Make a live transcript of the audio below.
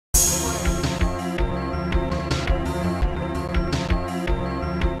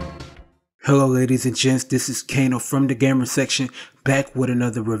Hello ladies and gents, this is KANO from the gamer section, back with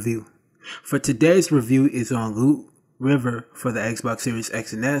another review. For today's review is on Lootriver for the Xbox Series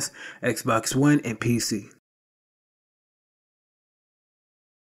X and S, Xbox One, and PC.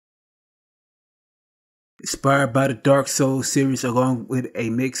 Inspired by the Dark Souls series along with a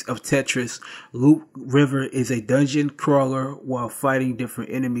mix of Tetris, Lootriver is a dungeon crawler while fighting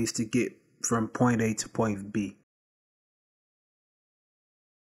different enemies to get from point A to point B.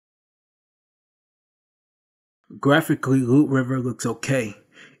 Graphically, Lootriver looks okay.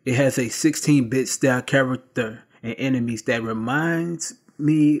 It has a 16-bit style character and enemies that reminds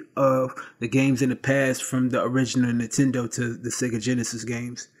me of the games in the past from the original Nintendo to the Sega Genesis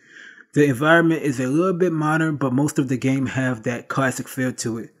games. The environment is a little bit modern, but most of the game have that classic feel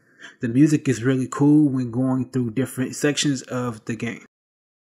to it. The music is really cool when going through different sections of the game.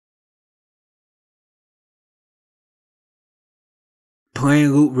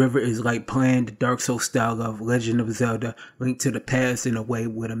 Playing Lootriver is like playing the Dark Souls style of Legend of Zelda: Link to the Past in a way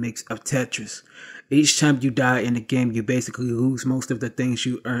with a mix of Tetris. Each time you die in the game, you basically lose most of the things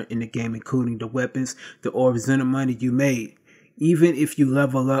you earned in the game, including the weapons, the orbs, and the money you made. Even if you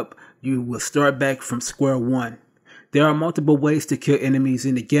level up, you will start back from square one. There are multiple ways to kill enemies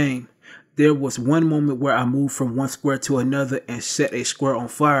in the game. There was one moment where I moved from one square to another and set a square on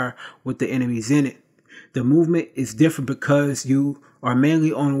fire with the enemies in it. The movement is different because you are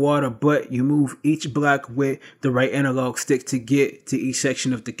mainly on water, but you move each block with the right analog stick to get to each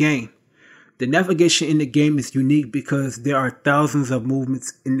section of the game. The navigation in the game is unique because there are thousands of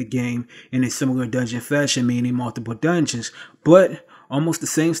movements in the game in a similar dungeon fashion, meaning multiple dungeons, but almost the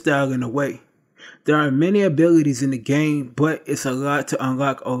same style in a way. There are many abilities in the game, but it's a lot to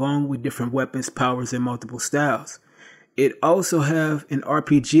unlock along with different weapons, powers, and multiple styles. It also have an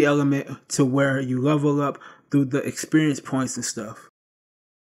RPG element to where you level up through the experience points and stuff.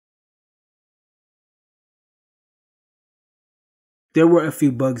 There were a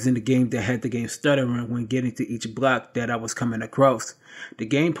few bugs in the game that had the game stuttering when getting to each block that I was coming across. The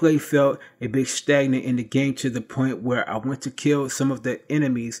gameplay felt a bit stagnant in the game to the point where I went to kill some of the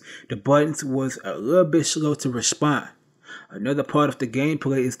enemies. The buttons was a little bit slow to respond. Another part of the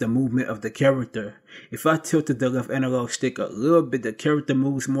gameplay is the movement of the character. If I tilted the left analog stick a little bit, the character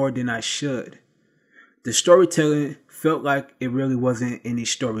moves more than I should. The storytelling felt like it really wasn't any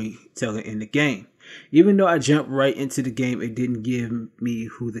storytelling in the game. Even though I jumped right into the game, it didn't give me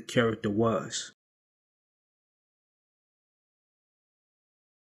who the character was.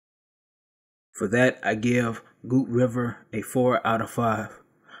 For that, I give Lootriver a 4 out of 5.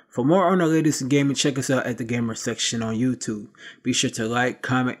 For more on the latest in gaming, check us out at the gamer section on YouTube. Be sure to like,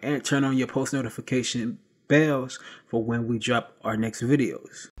 comment, and turn on your post notification bells for when we drop our next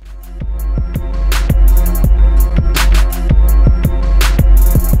videos.